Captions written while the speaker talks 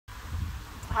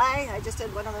Hi, I just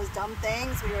did one of those dumb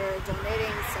things. We were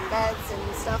donating some beds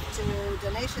and stuff to the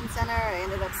donation center. I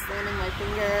ended up slamming my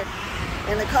finger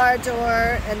in the car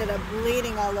door, ended up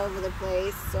bleeding all over the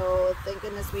place. So thank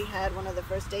goodness we had one of the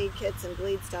first aid kits and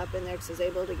Bleed Stop in there because I was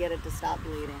able to get it to stop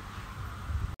bleeding.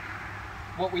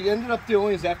 What we ended up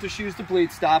doing is after she used the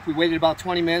Bleed Stop, we waited about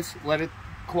 20 minutes, let it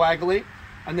coagulate,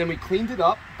 and then we cleaned it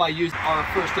up by using our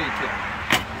first aid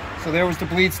kit. So there was the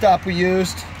Bleed Stop we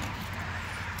used.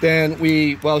 Then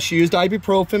she used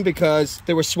ibuprofen because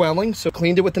there was swelling, so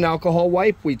cleaned it with an alcohol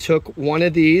wipe. We took one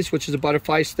of these, which is a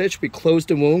butterfly stitch. We closed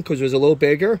the wound because it was a little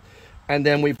bigger. And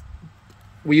then we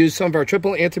used some of our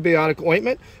triple antibiotic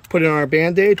ointment, put it on our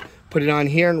Band-Aid, put it on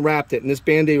here and wrapped it. And this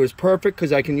Band-Aid was perfect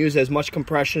because I can use as much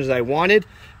compression as I wanted.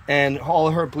 And all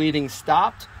of her bleeding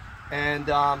stopped. And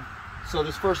so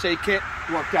this first aid kit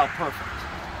worked out perfect.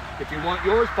 If you want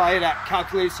yours, buy it at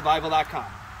calculatedsurvival.com.